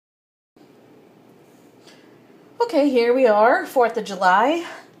Okay, here we are, 4th of July,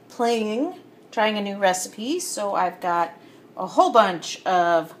 trying a new recipe. So I've got a whole bunch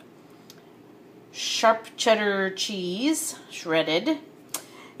of sharp cheddar cheese, shredded,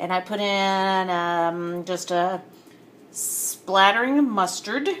 and I put in just a splattering of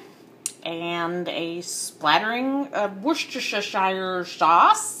mustard and a splattering of Worcestershire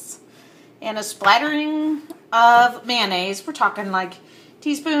sauce and a splattering of mayonnaise. We're talking like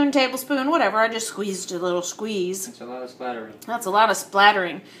teaspoon, tablespoon, whatever. I just squeezed a little squeeze. That's a lot of splattering. That's a lot of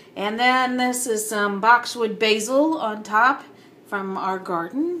splattering. And then this is some boxwood basil on top from our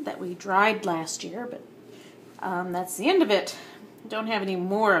garden that we dried last year, but that's the end of it. Don't have any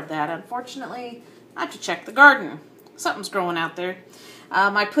more of that, unfortunately. I have to check the garden. Something's growing out there.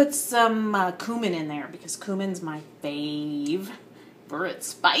 I put some cumin in there because cumin's my favorite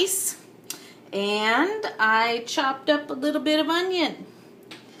spice. And I chopped up a little bit of onion.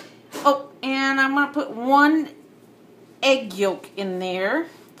 Oh, and I'm going to put 1 egg yolk in there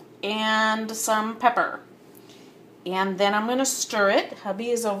and some pepper. And then I'm going to stir it.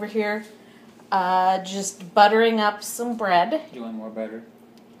 Hubby is over here just buttering up some bread. You want more butter?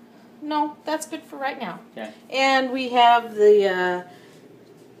 No, that's good for right now. Okay. And we have the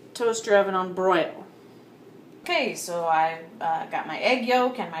toaster oven on broil. Okay, so I got my egg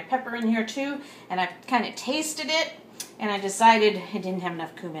yolk and my pepper in here too, and I kind of tasted it, and I decided it didn't have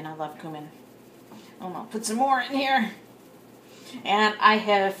enough cumin. I love cumin. I'll put some more in here. And I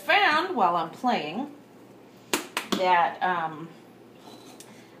have found, while I'm playing, that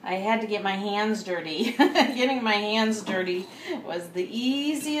I had to get my hands dirty. Getting my hands dirty was the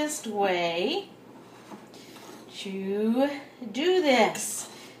easiest way to do this.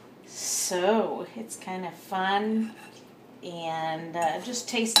 So it's kind of fun, and just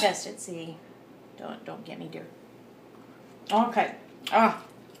taste test it. See, don't get me, dear. Okay.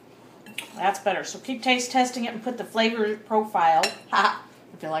 That's better. So keep taste testing it and put the flavor profile. I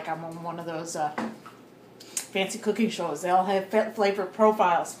feel like I'm on one of those fancy cooking shows. They all have flavor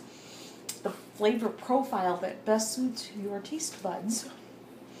profiles. The flavor profile that best suits your taste buds.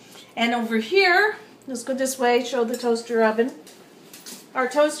 And over here, let's go this way, show the toaster oven. Our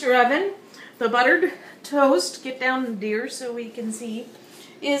toaster oven, the buttered toast, get down, dear, so we can see,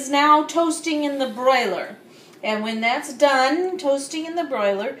 is now toasting in the broiler. And when that's done toasting in the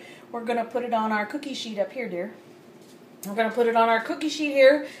broiler, we're going to put it on our cookie sheet up here, dear. We're going to put it on our cookie sheet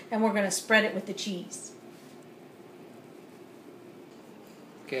here, and we're going to spread it with the cheese.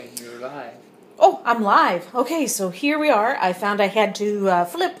 Okay, you're live. Oh, I'm live. Okay, so here we are. I found I had to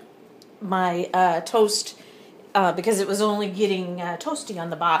flip my toast because it was only getting toasty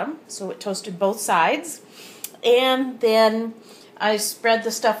on the bottom, so it toasted both sides. And then I spread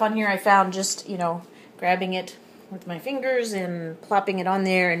the stuff on here. I found just, grabbing it with my fingers and plopping it on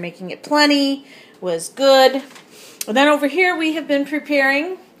there and making it plenty was good. And then over here we have been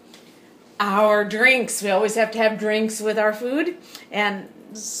preparing our drinks. We always have to have drinks with our food. And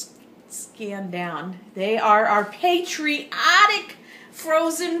scan down. They are our patriotic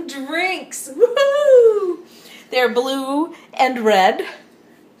frozen drinks. Woohoo! They're blue and red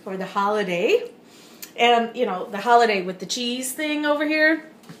for the holiday. And, the holiday with the cheese thing over here.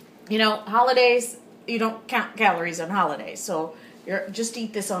 Holidays, you don't count calories on holidays. So just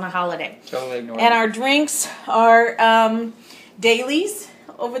eat this on a holiday. Totally ignore And our drinks are dailies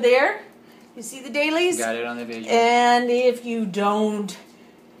over there. You see the dailies? Got it on the visual. And if you don't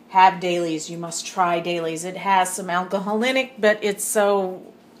have dailies, you must try dailies. It has some alcohol in it, but it's so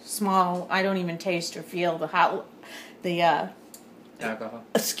small I don't even taste or feel the alcohol.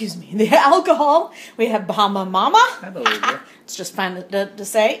 Excuse me, the alcohol. We have Bahama Mama. I believe you. It's just fun to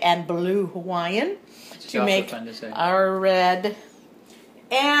say, and Blue Hawaiian It's to also make fun to say. our red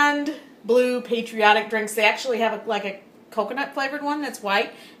and blue patriotic drinks. They actually have a coconut flavored one that's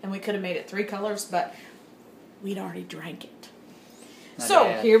white, and we could have made it 3 colors, but we'd already drank it. Not So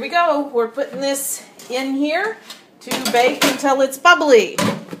bad. here we go. We're putting this in here to bake until it's bubbly.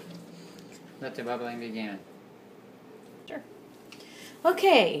 Let the bubbling begin. Sure.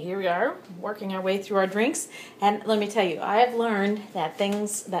 Okay, here we are, working our way through our drinks. And let me tell you, I have learned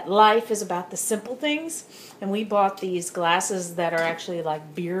that life is about the simple things. And we bought these glasses that are actually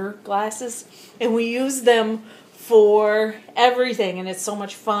like beer glasses. And we use them for everything. And it's so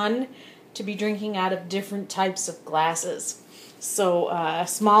much fun to be drinking out of different types of glasses. So a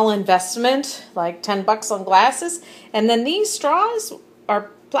small investment, like $10 on glasses. And then these straws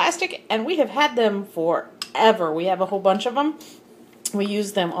are plastic, and we have had them forever. We have a whole bunch of them. We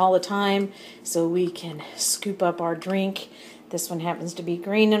use them all the time so we can scoop up our drink. This one happens to be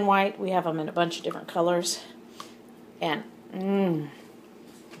green and white. We have them in a bunch of different colors. And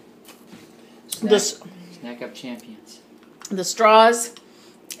Snack Up champions. The straws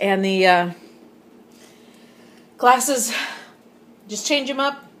and the glasses, just change them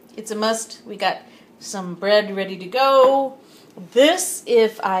up. It's a must. We got some bread ready to go. This,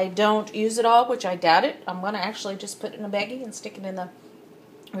 if I don't use it all, which I doubt it, I'm going to actually just put it in a baggie and stick it in the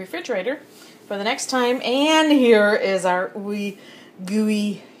refrigerator for the next time. And here is our ooey,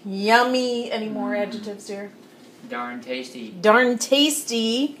 gooey, yummy. Any more adjectives here? Darn tasty. Darn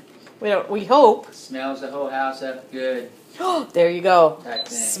tasty. We hope. Smells the whole house up good. There you go. Type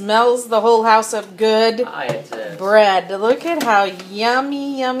thing. Smells the whole house up good. Hi, it says. Bread. Look at how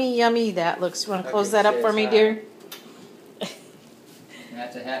yummy, yummy, yummy that looks. You want to close that up for me, dear?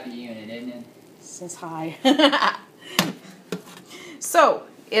 That's a happy unit, isn't it? Says hi. So,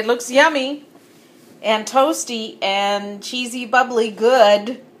 it looks yummy and toasty and cheesy, bubbly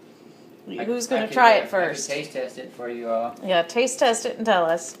good. Who's going to try it first? I can taste test it for you all. Yeah, taste test it and tell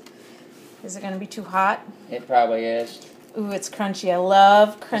us. Is it going to be too hot? It probably is. Ooh, it's crunchy. I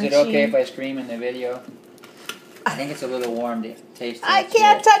love crunchy. Is it okay if I scream in the video? I think it's a little warm to taste. I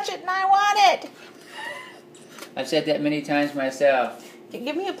can't touch it and I want it. I've said that many times myself.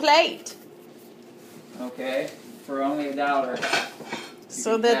 Give me a plate. Okay, for only $1.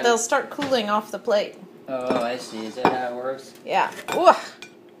 So that they'll start cooling off the plate. Oh, I see. Is that how it works? Yeah. Ooh.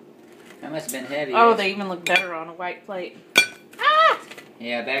 That must have been heavy. Oh, they even look better on a white plate. Ah!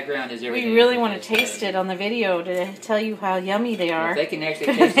 Yeah, background is everything. We really want to taste it on the video to tell you how yummy they are. If they can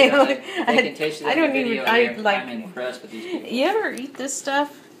actually taste it on the, they can taste it I on don't the even. video. I I'm impressed with these people. You ever eat this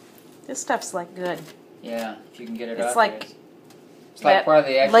stuff? This stuff's like good. Yeah, if you can get it It's off like there. It's like part of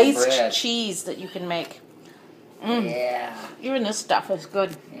the actual laced bread. cheese that you can make. Yeah. Even this stuff is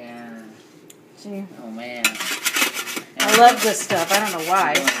good. Yeah. See, Oh man. I love this stuff. I don't know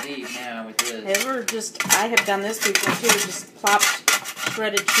why. I'm going deep now with this. Ever just? I have done this before too. Just plopped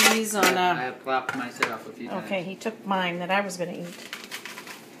shredded cheese on I a. have plopped myself a few times. Okay, he took mine that I was going to eat.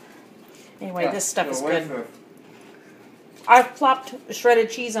 Anyway, this stuff is good. I've plopped shredded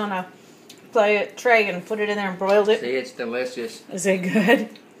cheese on a tray and put it in there and broiled it. See, it's delicious. Is it good?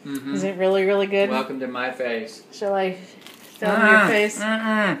 Mm-hmm. Is it really, really good? Welcome to my face. Shall I film your face?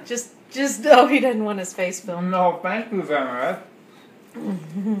 Just, oh, he doesn't want his face filmed. No, thank you very much.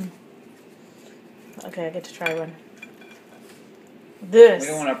 Okay, I get to try one. This We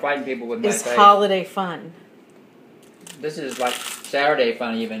don't want to frighten people with my is face. holiday fun. This is like Saturday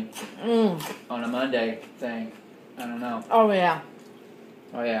fun even. Mm. On a Monday thing. I don't know. Oh, yeah.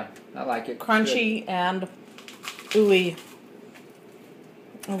 Oh yeah, I like it. Crunchy and ooey.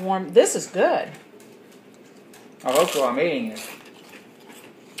 And warm. This is good. I hope so. I'm eating it.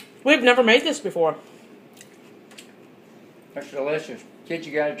 We've never made this before. It's delicious. Kids,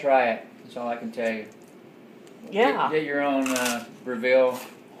 you gotta try it. That's all I can tell you. Yeah. Get your own Breville,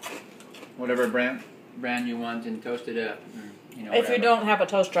 whatever brand you want, and toast it up. You know, If you don't have a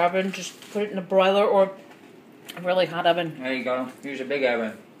toaster oven, just put it in a broiler or a really hot oven. There you go. Use a big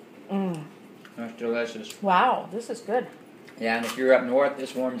oven. Mm. That's delicious. Wow, this is good. Yeah, and if you're up north,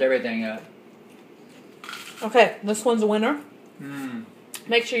 this warms everything up. Okay, this one's a winner. Mmm.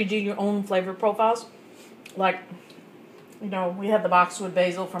 Make sure you do your own flavor profiles. Like, you know, we had the boxwood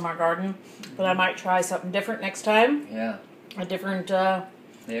basil from our garden, but I might try something different next time. Yeah. A different,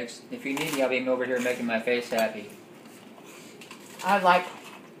 If you need me, I'll be over here making my face happy. I like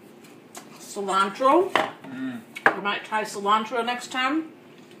cilantro. Mmm. We might try cilantro next time.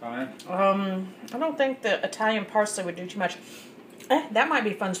 Fine. I don't think the Italian parsley would do too much. That might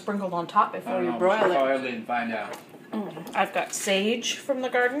be fun sprinkled on top before you broil I'll it. go ahead and find out. I've got sage from the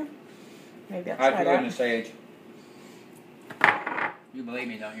garden. Maybe I'll I try put in the that. sage. You believe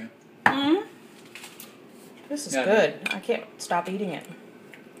me, don't you? Mm-hmm. This is Yeah. good. I can't stop eating it.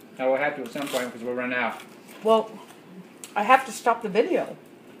 I will have to at some point because we'll run out. Well, I have to stop the video.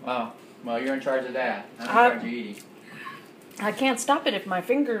 Oh, well, you're in charge of that. I'm in charge of eating. I can't stop it if my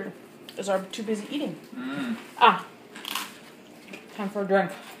fingers are too busy eating. Mmm. Ah. Time for a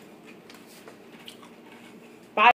drink.